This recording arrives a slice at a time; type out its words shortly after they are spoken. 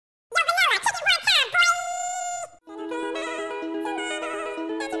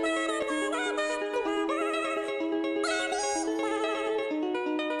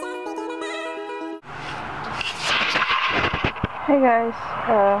Hey guys,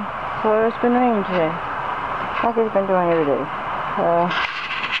 so it's been raining today, like it's been doing every day.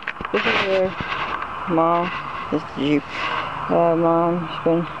 This is where Mom, this is the Jeep. Mom's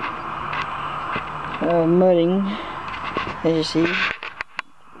been mudding, as you see,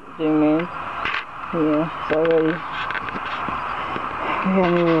 zoom in. Yeah, it's already, we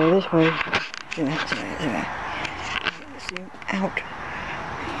gotta move over this way. Zoom out.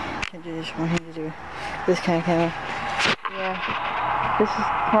 Can't do this one hand to do this kind of camera. Yeah, this is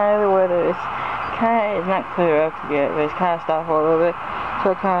kind of the weather. It's not clear up yet, but it's kind of stopped for a little bit.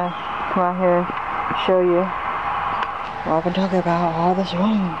 So I kind of come out here and show you what I've been talking about, all this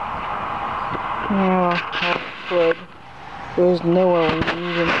rain. You know, all the flood. There was nowhere we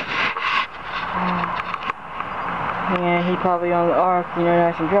even. Yeah, he probably on the ark, you know,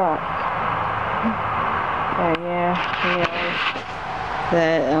 nice and dry. Yeah, you know,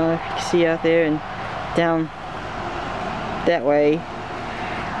 that, I don't know if you can see out there and down that way,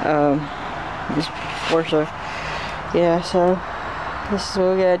 just worse off. Yeah, so this is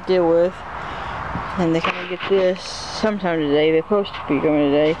what we gotta deal with, and they're gonna get this sometime today. They're supposed to be going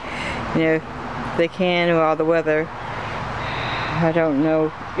today, you know, if they can with all the weather. I don't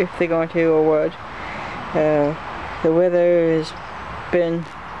know if they're going to or what. The weather has been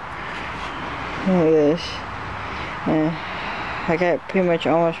like this. I got pretty much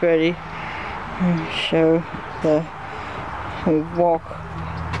almost ready to show the walk.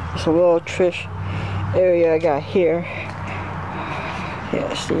 It's a little Trish area I got here.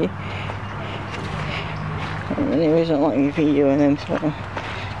 Yeah, see. Anyways, I don't like me videoing them, so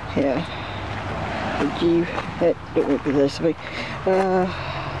yeah. The Jeep, that don't look this big.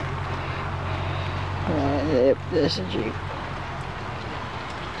 Yep, there's a Jeep.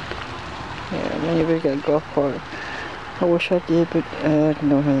 Yeah, my neighbor's got a golf cart. I wish I did, but I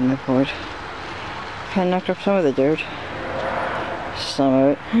don't have my cart. Kinda knocked up some of the dirt. Some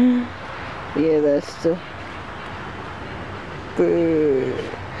of it. Yeah, that's the bird.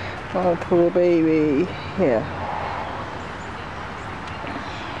 Oh, poor baby. Yeah.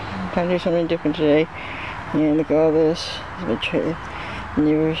 I'm trying to do something different today. Yeah, look at all this.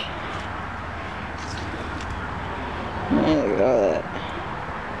 Neighbors. Yeah, look at all that.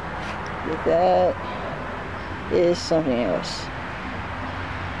 That is something else.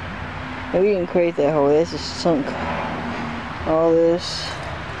 And we didn't create that hole. This is sunk. All this.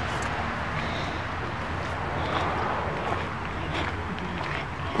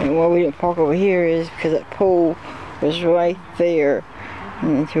 And why we didn't park over here is because that pole was right there,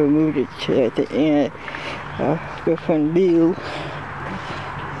 and so we moved it to the end. Good friend Bill,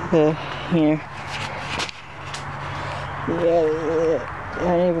 yeah,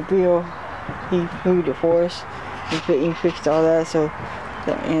 our neighbor Bill, he moved it for us. He fixed all that, so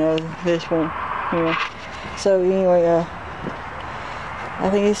that, you know, this one, you know. So anyway, I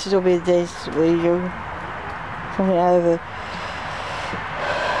think this will be the day's video. Something out of the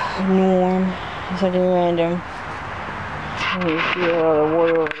norm, something random. You see all the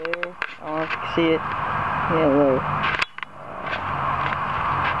water over there. I don't know if you can see it. Yeah, look.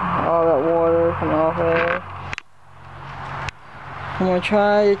 All that water coming off there. I'm gonna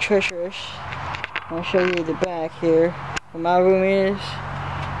try the treacherous. I'll show you the back here, where my room is.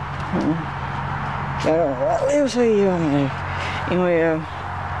 I don't know what lives here on there. Anyway,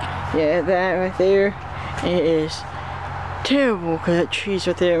 yeah, that right there, it is terrible because that tree's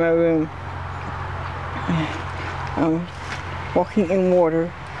right there in my room. I'm walking in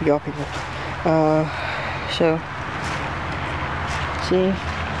water, y'all people. So, see,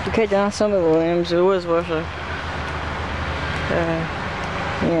 you cut down some of the limbs, it was worth it.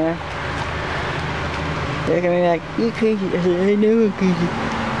 Yeah. They're looking at me like, you crazy. I said, I know I'm crazy.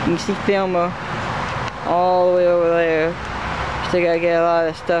 You can see Thelma all the way over there. Still gotta get a lot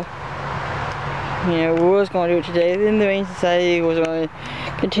of stuff. You know, we was gonna do it today. Then the Rain Society was gonna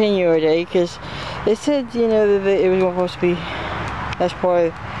continue our day because they said, you know, that it was supposed to be, that's part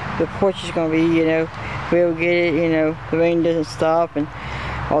of the porch is gonna be, you know, we'll get it, you know, the rain doesn't stop and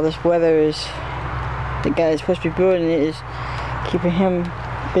all this weather is, the guy that's supposed to be building it is keeping him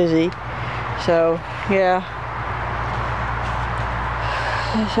busy. So, yeah.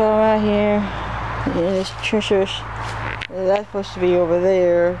 So I'm out here in this treacherous. That's supposed to be over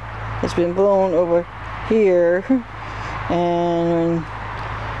there. It's been blown over here. And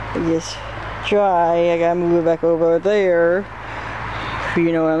when it gets dry, I gotta move it back over there.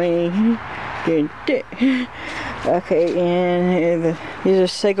 You know what I mean? Okay, and these are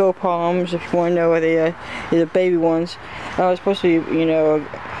sago palms, if you want to know what they are. These are baby ones. I was supposed to be, you know,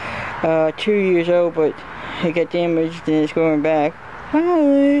 2 years old, but it got damaged and it's going back.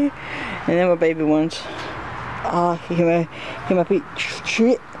 Hi! And then my baby ones. He might be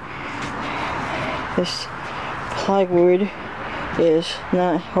shit. This plywood is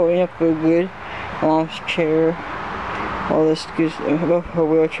not holding up real good. Mom's chair, all this goes above her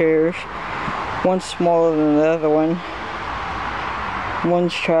wheelchairs. One's smaller than the other one.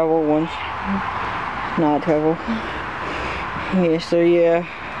 One's travel, one's not travel. Yeah, so yeah,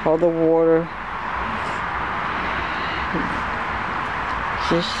 all the water.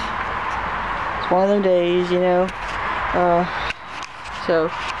 It's one of them days, you know. So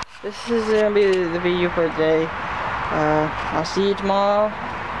this is gonna be the video for today. I'll see you tomorrow.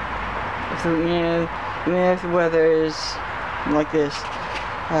 If if the weather is like this.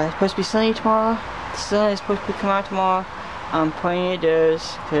 It's supposed to be sunny tomorrow. The sun is supposed to come out tomorrow. I'm praying it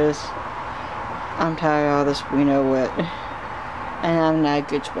does, because I'm tired of all this wet. And I'm not a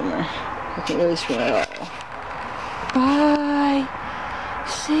good swimmer. I can't really swim at all. Bye!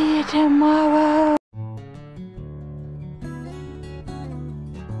 See you tomorrow!